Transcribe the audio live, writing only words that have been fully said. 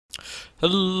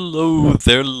Hello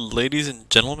there, ladies and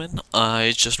gentlemen.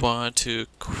 I just wanted to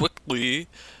quickly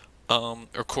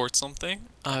record something.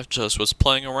 I just was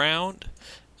playing around,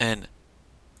 and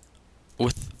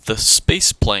with the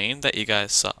space plane that you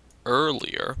guys saw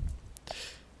earlier,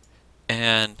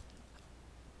 and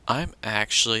I'm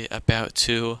actually about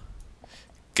to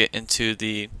get into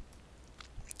the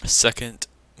second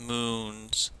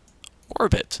moon's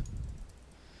orbit.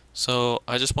 So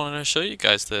I just wanted to show you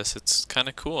guys this. It's kind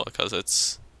of cool because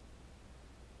it's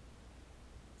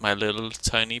my little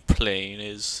tiny plane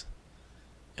is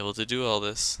able to do all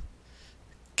this.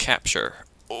 Capture.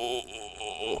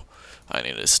 Oh, I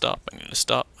need to stop. I need to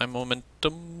stop my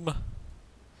momentum.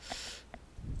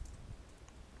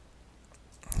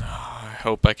 I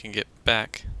hope I can get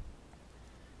back.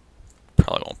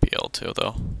 Probably won't be able to,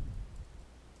 though.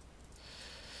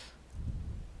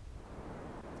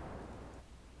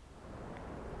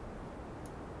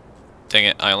 Dang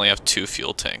it, I only have 2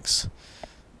 fuel tanks.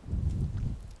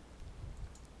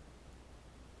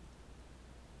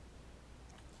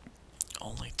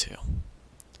 Only 2.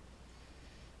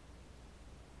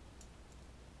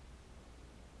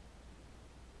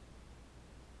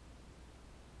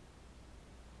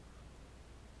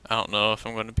 I don't know if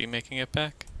I'm going to be making it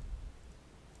back.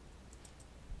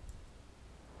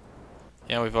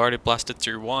 Yeah, we've already blasted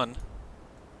through 1.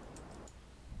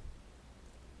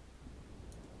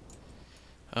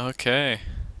 Okay.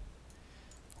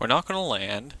 We're not going to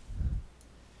land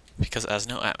because there's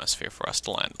no atmosphere for us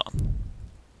to land on.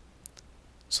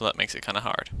 So that makes it kind of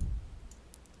hard.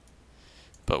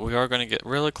 But we are going to get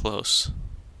really close.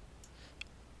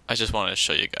 I just wanted to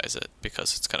show you guys it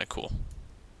because it's kind of cool.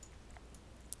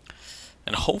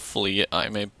 And hopefully I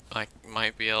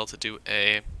might be able to do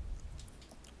a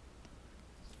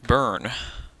burn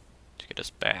to get us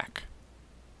back.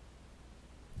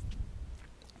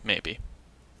 Maybe.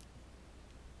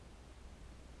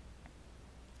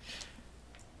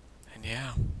 And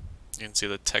yeah, you can see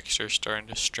the texture starting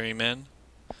to stream in.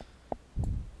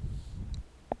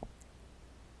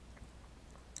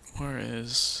 Where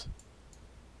is...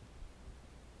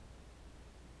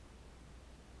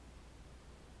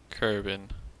 Kerbin?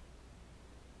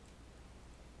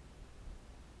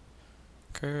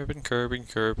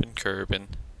 Kerbin.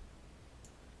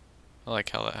 I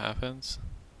like how that happens.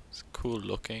 It's cool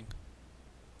looking.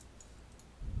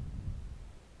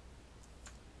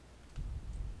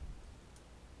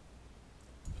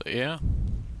 But yeah.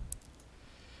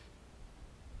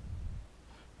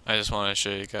 I just want to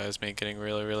show you guys me getting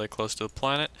really close to the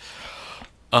planet.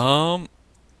 And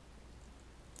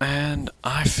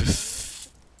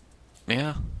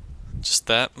yeah, just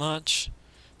that much.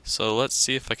 So let's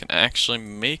see if I can actually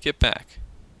make it back.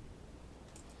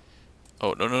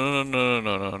 Oh,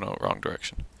 no, wrong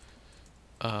direction.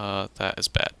 That is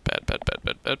bad. Bad.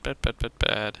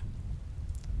 Bad.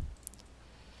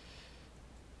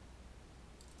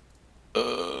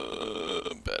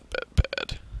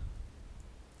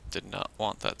 Did not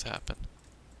want that to happen.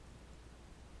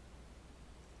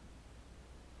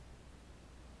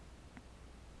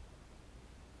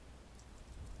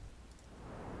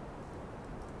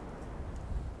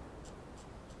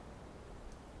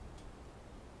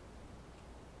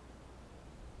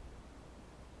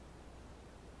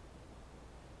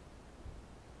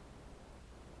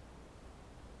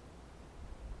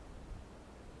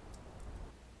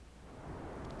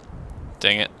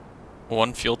 Dang it.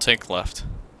 1 fuel tank left.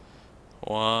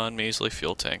 1 measly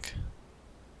fuel tank.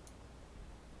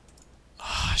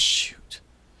 Ah, shoot.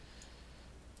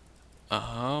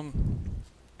 Well,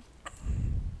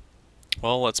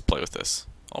 let's play with this.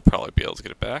 I'll probably be able to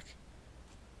get it back.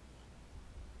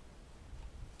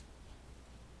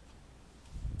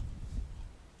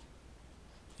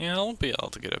 Yeah, I'll be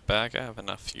able to get it back. I have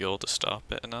enough fuel to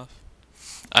stop it enough.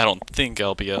 I don't think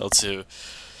I'll be able to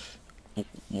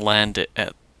land it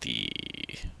at the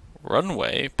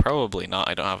runway. Probably not.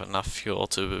 I don't have enough fuel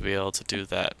to be able to do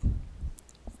that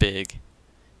big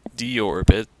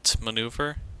deorbit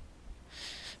maneuver.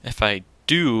 If I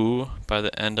do, by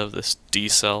the end of this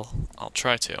decel, I'll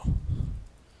try to.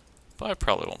 But I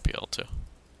probably won't be able to.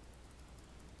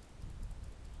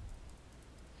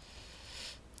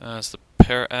 That's the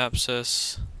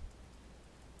para-apsis.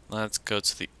 Let's go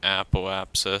to the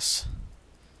apoapsis,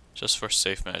 just for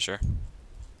safe measure.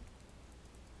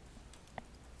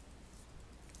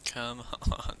 Come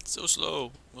on, so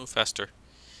slow. Move faster.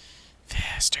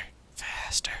 Faster.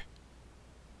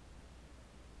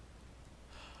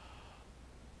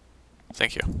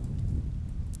 Thank you.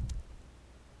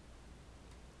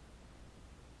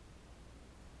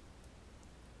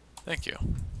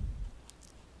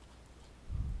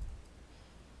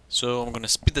 So I'm going to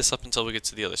speed this up until we get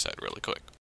to the other side really quick.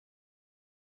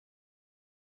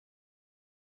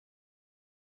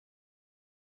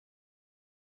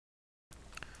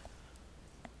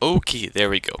 Okay,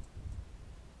 there we go.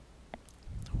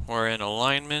 We're in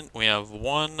alignment. We have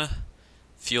one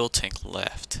fuel tank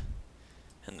left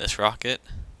in this rocket.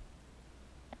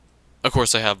 Of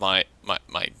course, I have my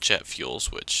jet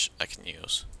fuels, which I can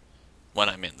use when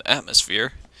I'm in the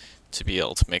atmosphere to be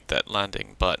able to make that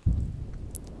landing, but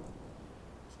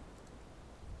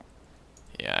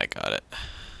yeah, I got it.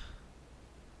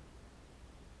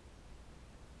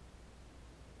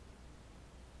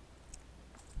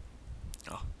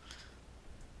 Oh.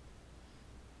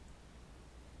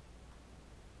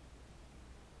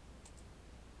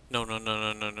 No, no, no,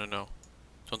 no, no, no, no.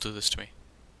 Don't do this to me.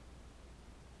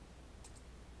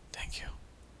 Thank you.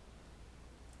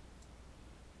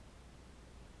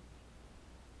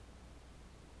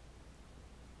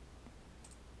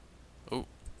 Oh,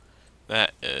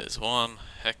 that is one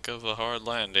heck of a hard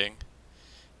landing.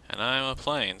 And I'm a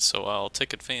plane, so I'll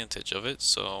take advantage of it.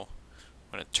 So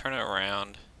I'm going to turn it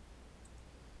around,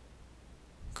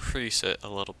 crease it a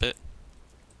little bit.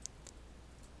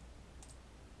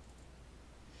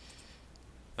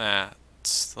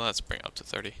 Let's bring it up to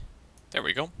 30. There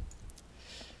we go.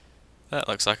 That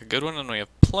looks like a good one, and we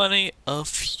have plenty of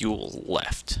fuel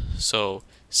left. So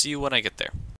see you when I get there.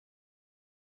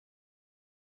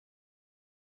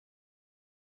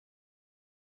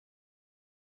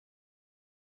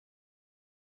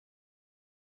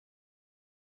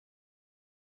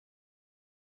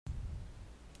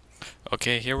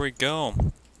 Okay, here we go.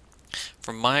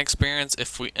 From my experience,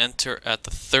 if we enter at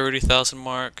the 30,000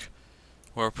 mark,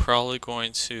 we're probably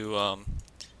going to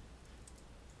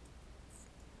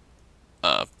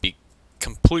be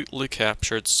completely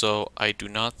captured, so I do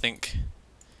not think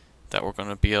that we're going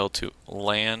to be able to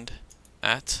land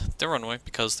at the runway,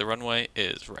 because the runway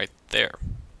is right there.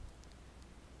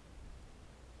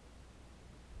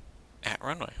 At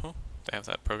runway, oh, they have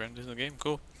that programmed in the game,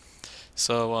 cool.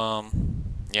 So,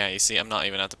 yeah, you see I'm not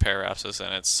even at the para-apsis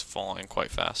and it's falling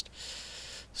quite fast.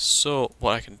 So,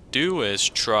 what I can do is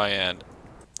try and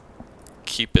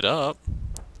keep it up.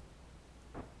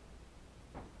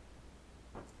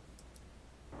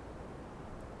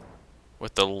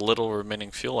 With the little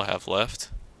remaining fuel I have left.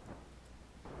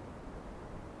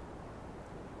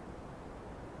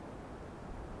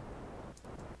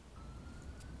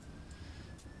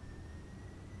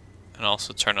 And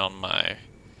also turn on my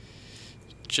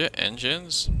jet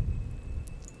engines.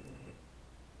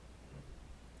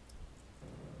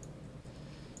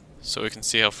 So we can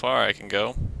see how far I can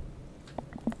go.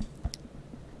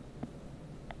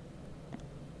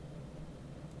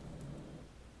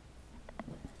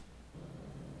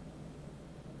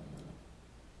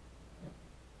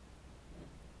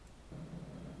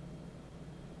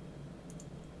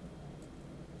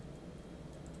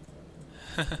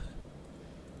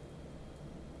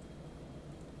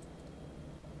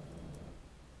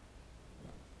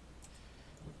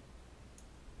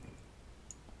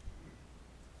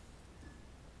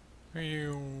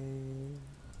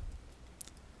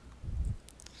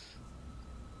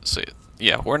 So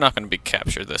yeah, we're not going to be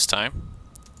captured this time.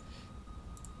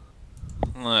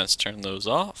 Let's turn those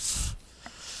off.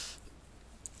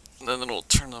 And then we'll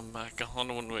turn them back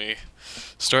on when we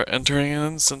start entering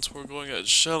in. Since we're going at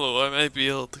shallow, I may be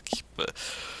able to keep it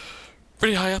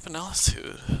pretty high up in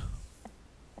altitude.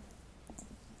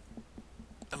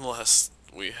 Unless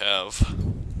we have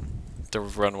the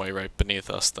runway right beneath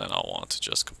us, then I'll want to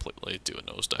just completely do a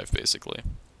nosedive, basically.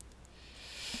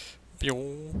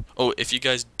 Oh, if you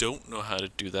guys don't know how to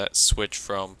do that, switch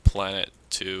from planet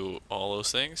to all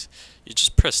those things, you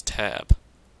just press tab.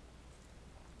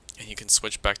 And you can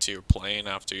switch back to your plane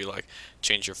after you like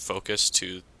change your focus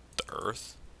to the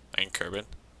Earth and Kerbin.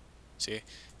 See?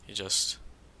 You just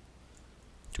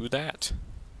do that.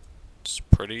 It's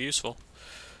pretty useful.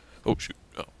 Oh shoot.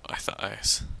 Oh, I thought I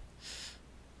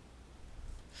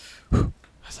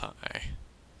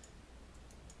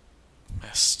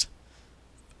messed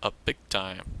up big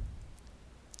time.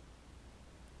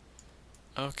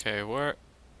 Okay, where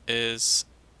is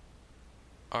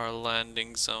our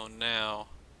landing zone now?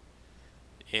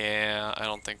 Yeah, I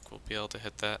don't think we'll be able to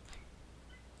hit that.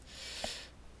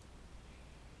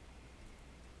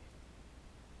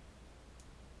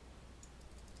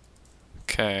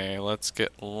 Okay, let's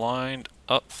get lined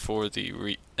up for the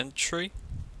re-entry.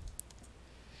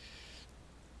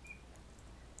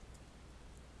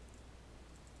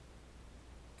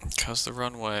 Because the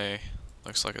runway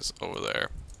looks like it's over there.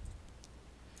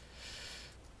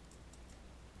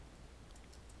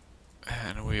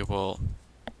 And we will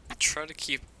try to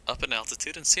keep up in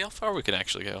altitude and see how far we can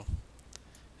actually go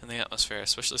in the atmosphere,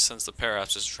 especially since the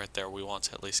parallax is right there. We want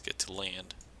to at least get to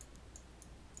land.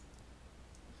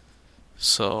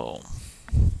 So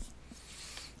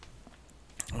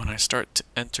when I start to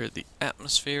enter the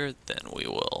atmosphere, then we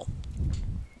will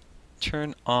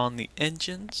turn on the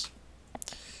engines.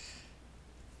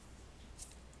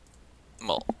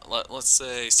 Well, let's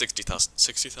say 60,000.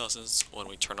 60,000 is when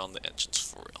we turn on the engines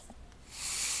for real.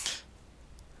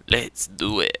 Let's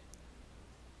do it.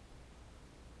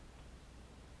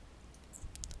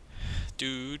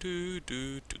 Do do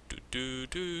do do do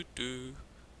do do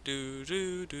do do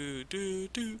do do do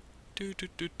do do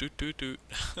do do do do.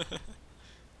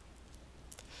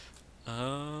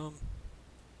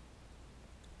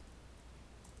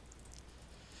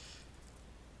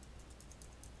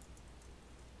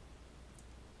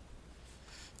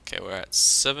 Okay, we're at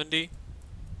 70.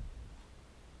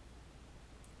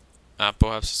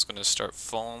 Perhaps it's gonna start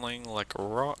falling like a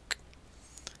rock.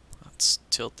 Let's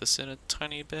tilt this in a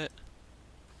tiny bit.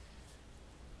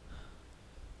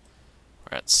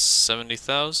 We're at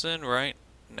 70,000 right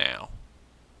now.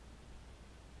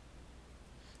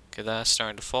 Okay, that's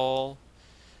starting to fall.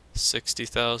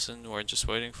 60,000, we're just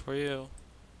waiting for you.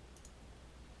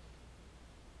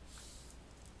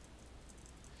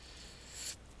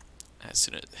 As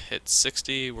soon as it hits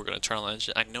 60, we're going to turn on the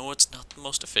engine. I know it's not the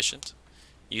most efficient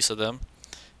use of them,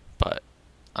 but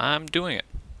I'm doing it.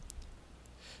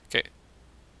 Okay,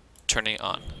 turning it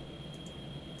on.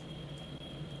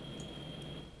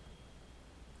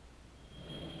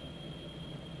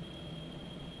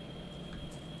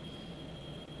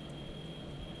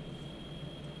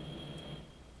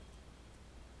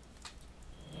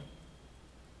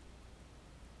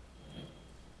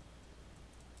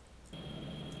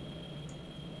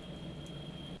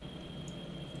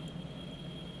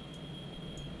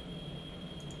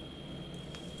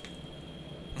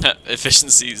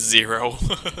 Efficiency 0.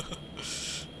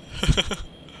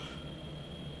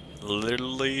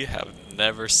 Literally have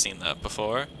never seen that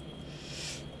before.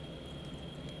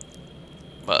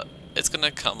 But it's gonna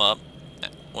come up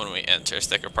when we enter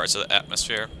thicker parts of the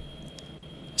atmosphere.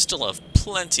 I still have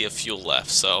plenty of fuel left,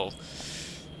 so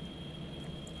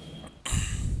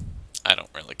I don't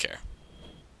really care.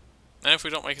 And if we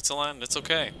don't make it to land, it's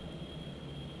okay.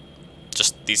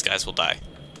 Just these guys will die,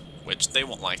 which they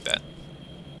won't like that.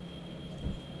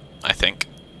 I think.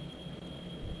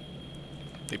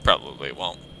 They probably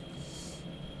won't.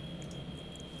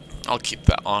 I'll keep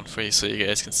that on for you so you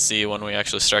guys can see when we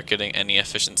actually start getting any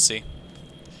efficiency.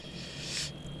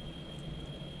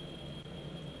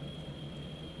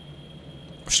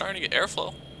 We're starting to get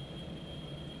airflow.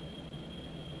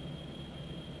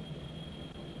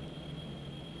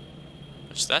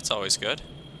 Which that's always good.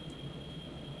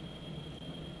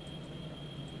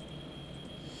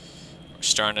 We're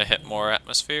starting to hit more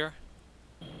atmosphere.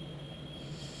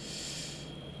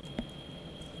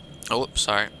 Oh,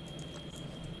 sorry.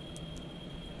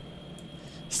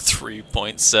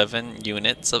 3.7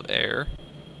 units of air.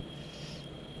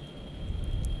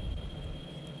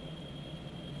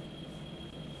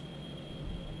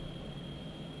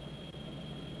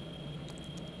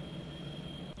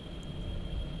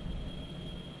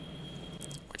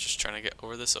 We're just trying to get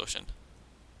over this ocean.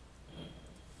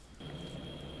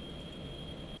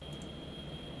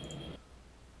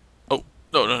 Oh,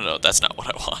 no, that's not what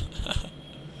I want.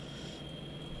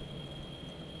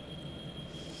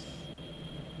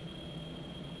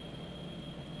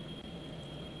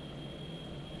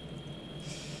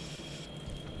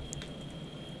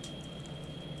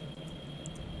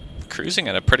 Cruising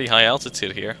at a pretty high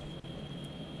altitude here.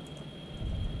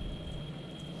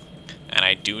 And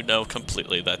I do know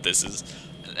completely that this is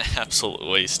an absolute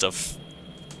waste of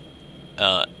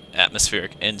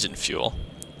atmospheric engine fuel,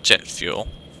 jet fuel,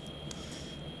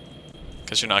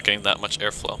 because you're not getting that much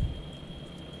airflow.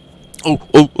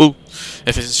 Oh!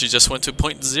 Efficiency just went to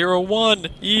 0.01.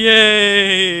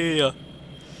 Yay!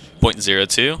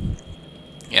 0.02.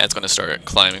 Yeah, it's going to start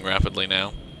climbing rapidly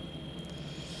now.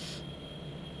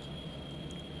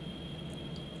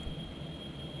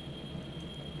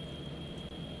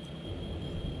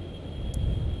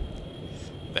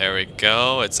 There we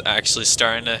go. It's actually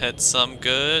starting to hit some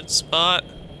good spot.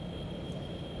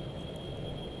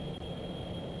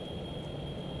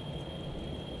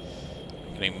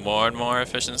 Getting more and more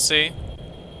efficiency.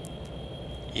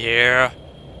 Yeah.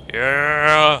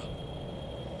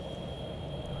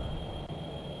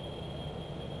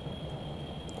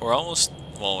 We're almost,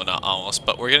 well, not almost,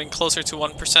 but we're getting closer to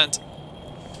 1%.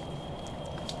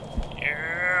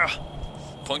 Yeah.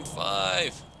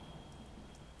 0.5.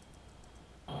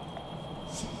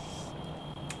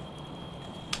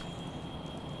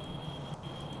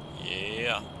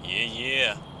 yeah, yeah,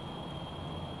 yeah.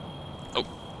 Oh,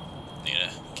 need to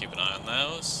keep an eye on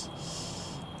those.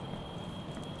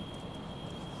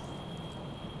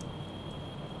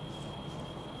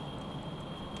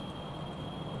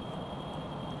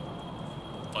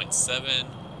 .7.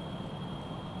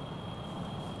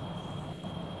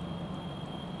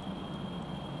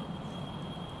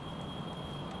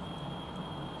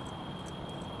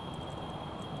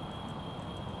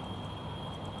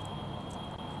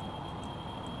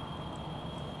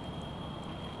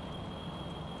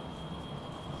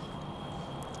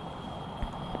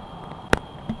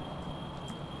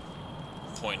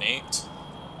 .8.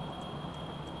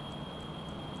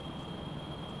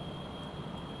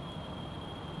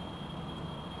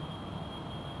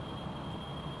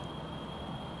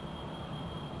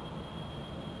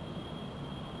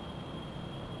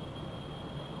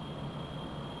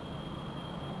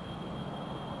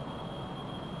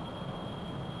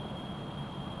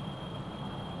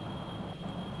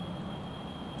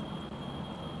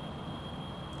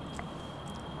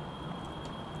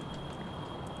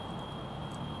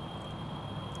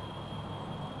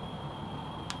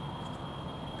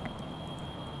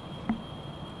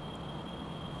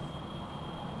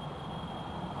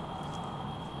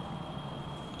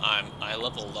 I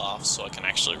leveled off so I can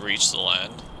actually reach the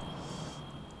land.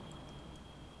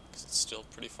 'Cause it's still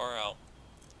pretty far out.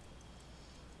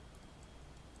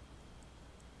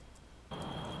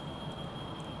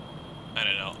 I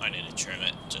don't know, I need to trim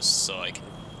it just so I can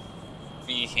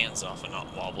be hands off and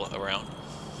not wobble it around.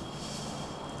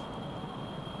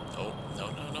 Oh, no,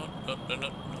 no, no, no, no, no,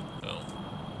 no, no.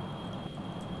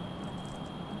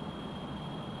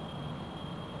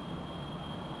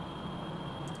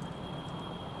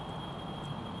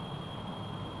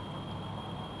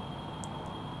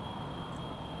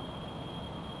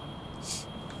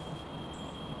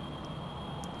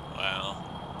 Wow.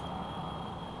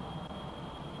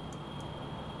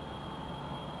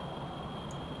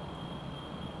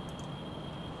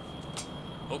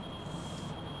 Oh.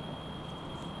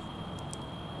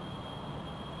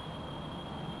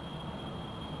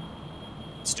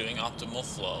 It's doing optimal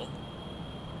flow.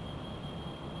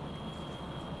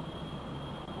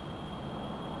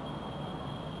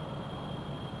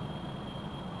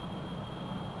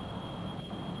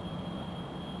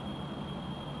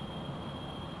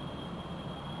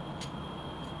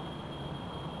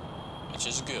 Which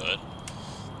is good.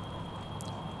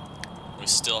 We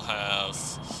still have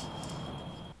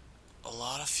a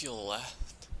lot of fuel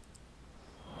left.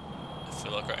 If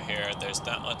you look right here, there's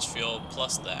that much fuel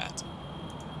plus that.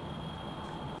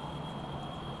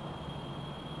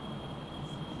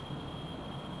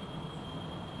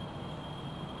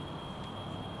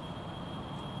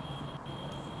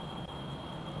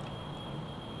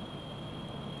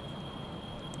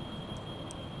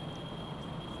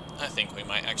 I think we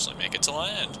might actually make it to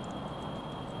land.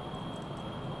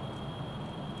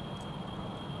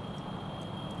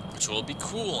 Which will be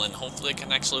cool, and hopefully it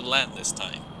can actually land this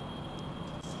time.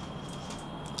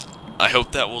 I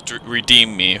hope that will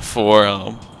redeem me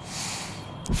for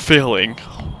failing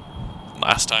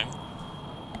last time.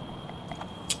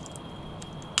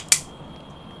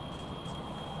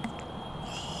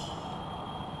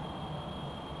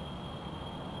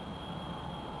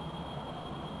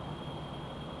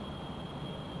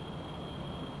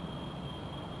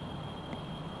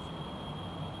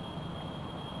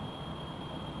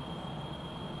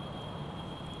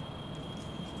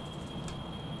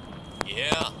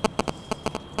 Yeah.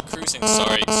 Cruising,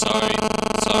 sorry.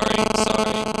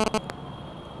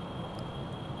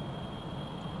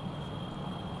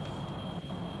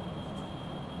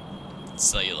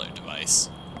 Cellular device.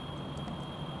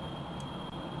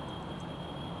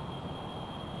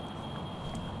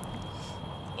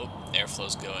 Oh,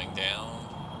 airflow's going down.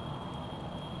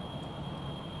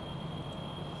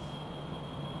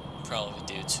 Probably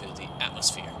due to the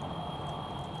atmosphere.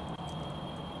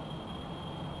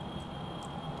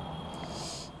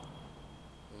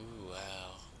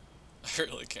 I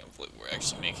really can't believe we're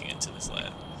actually making it to this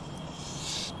land.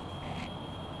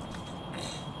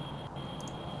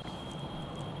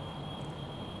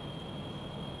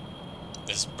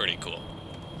 This is pretty cool.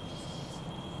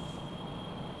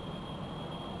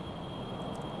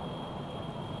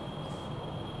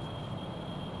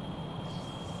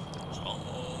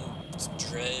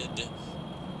 Dread,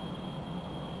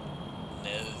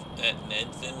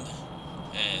 Nedvin,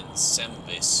 and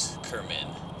Sembis Kerman.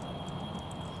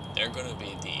 They're going to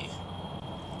be the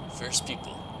first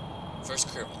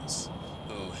Kermans,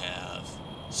 who have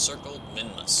circled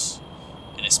Minmus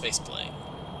in a space plane,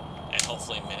 and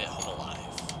hopefully made it home alive.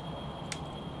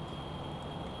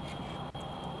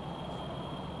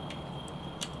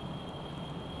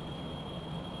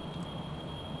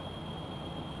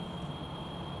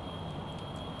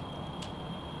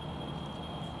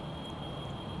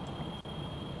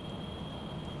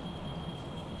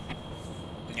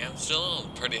 I'm still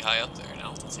pretty high up there in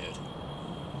altitude.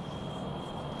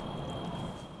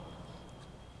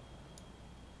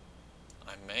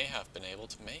 I may have been able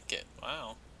to make it.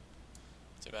 Wow.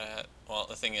 Too bad. Well,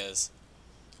 the thing is,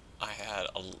 I had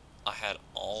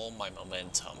all my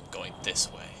momentum going this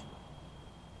way,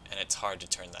 and it's hard to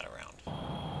turn that around.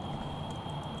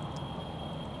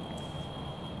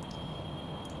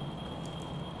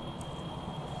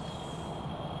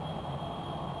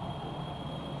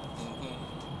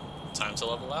 Time to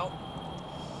level out.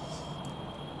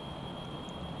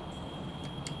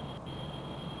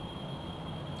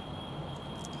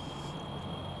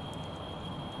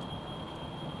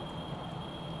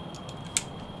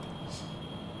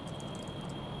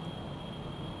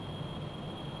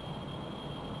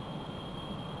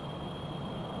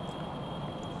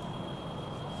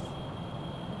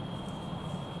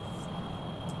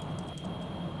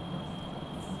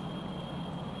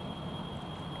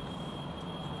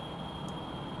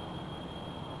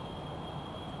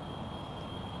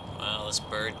 Well, this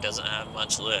bird doesn't have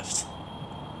much lift.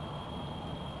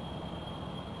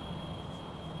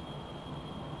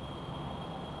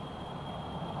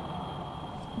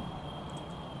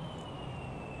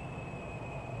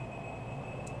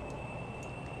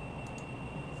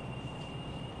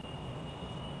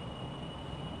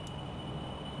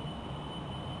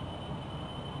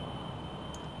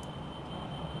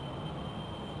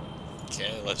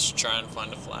 Okay, let's try and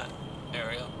find a flat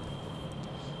area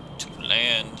to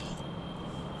land.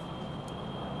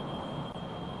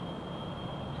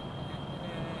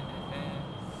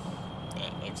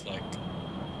 That looks like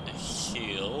a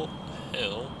hill.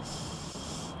 Oh.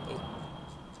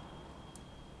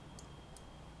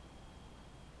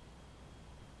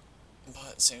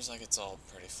 But it seems like it's all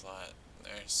pretty flat.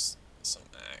 There's some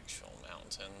actual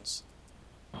mountains.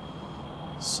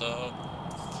 So,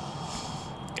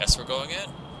 guess we're going in.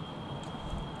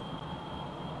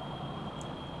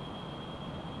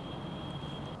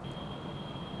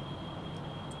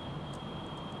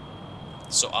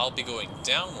 So I'll be going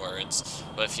downwards,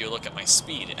 but if you look at my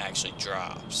speed, it actually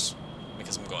drops.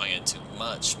 Because I'm going into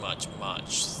much, much,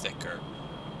 much thicker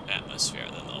atmosphere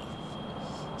than the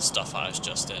stuff I was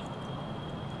just in.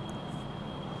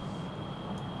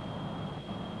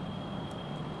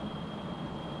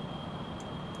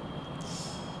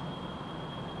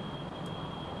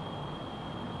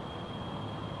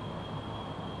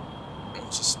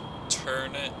 Just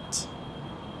turn it.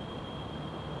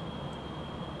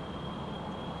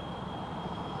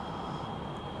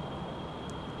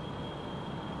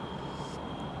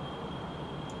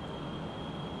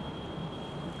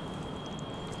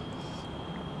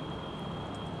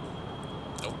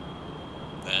 Nope.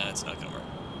 That's not gonna work.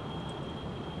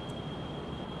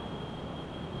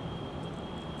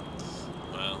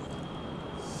 Well.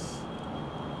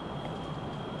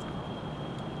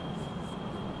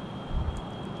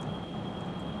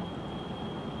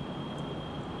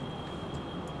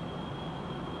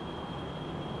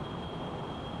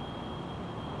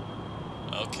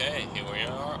 Okay, here we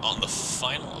are on the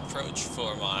final approach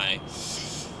for my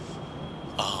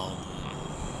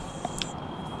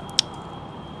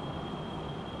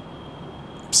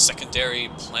secondary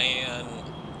plan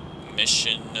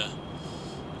mission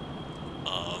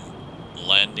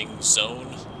landing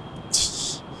zone.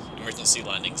 Emergency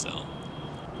landing zone.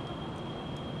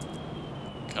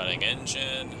 Cutting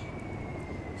engine.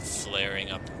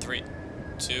 Flaring up in 3,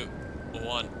 2,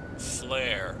 1,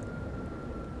 flare.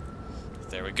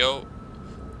 There we go.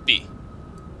 B.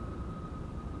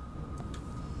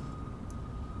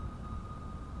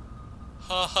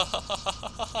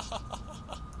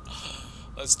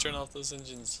 Let's turn off those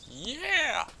engines.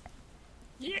 Yeah!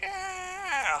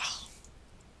 Yeah!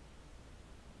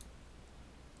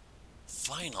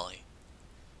 Finally.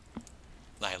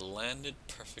 I landed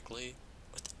perfectly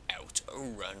without a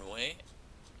runway.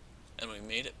 And we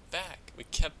made it back. We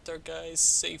kept our guys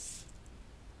safe.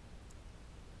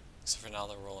 Except for now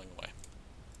they're rolling away. I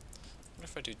wonder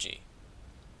if I do G.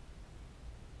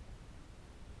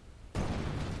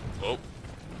 Whoa.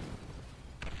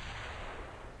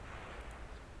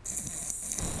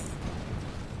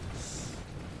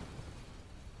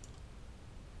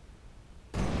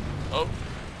 Oh.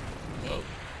 Whoa.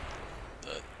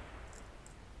 The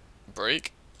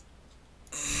brake.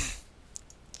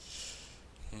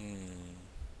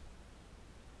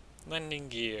 Landing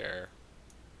gear.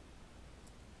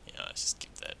 Yeah, let's just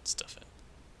keep that stuff in.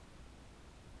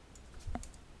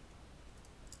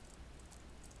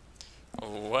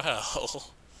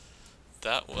 Well,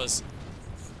 that was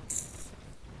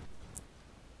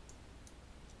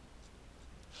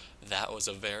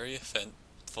a very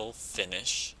eventful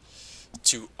finish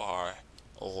to our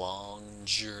long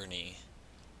journey.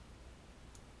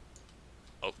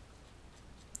 Oh,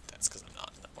 that's because I'm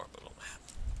not in the orbital map.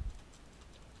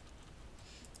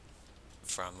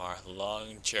 From our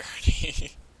long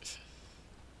journey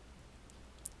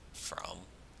from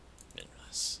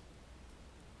Minmus.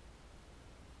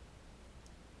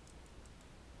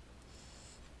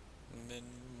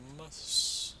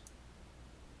 Minmus.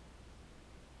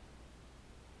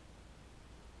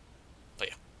 But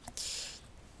yeah.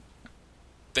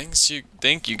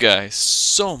 Thank you guys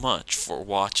so much for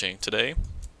watching today.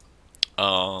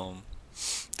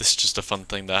 This is just a fun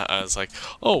thing that I was like,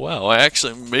 oh wow, I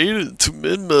actually made it to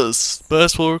Minmus. Might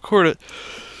as well record it.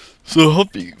 So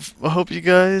I hope you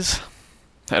guys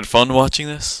had fun watching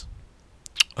this.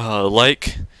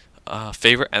 Like,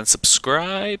 favorite, and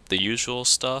subscribe. The usual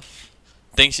stuff.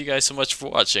 Thanks you guys so much for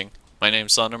watching. My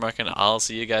name's Sondermarkin. I'll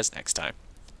see you guys next time.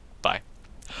 Bye.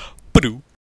 Badoo.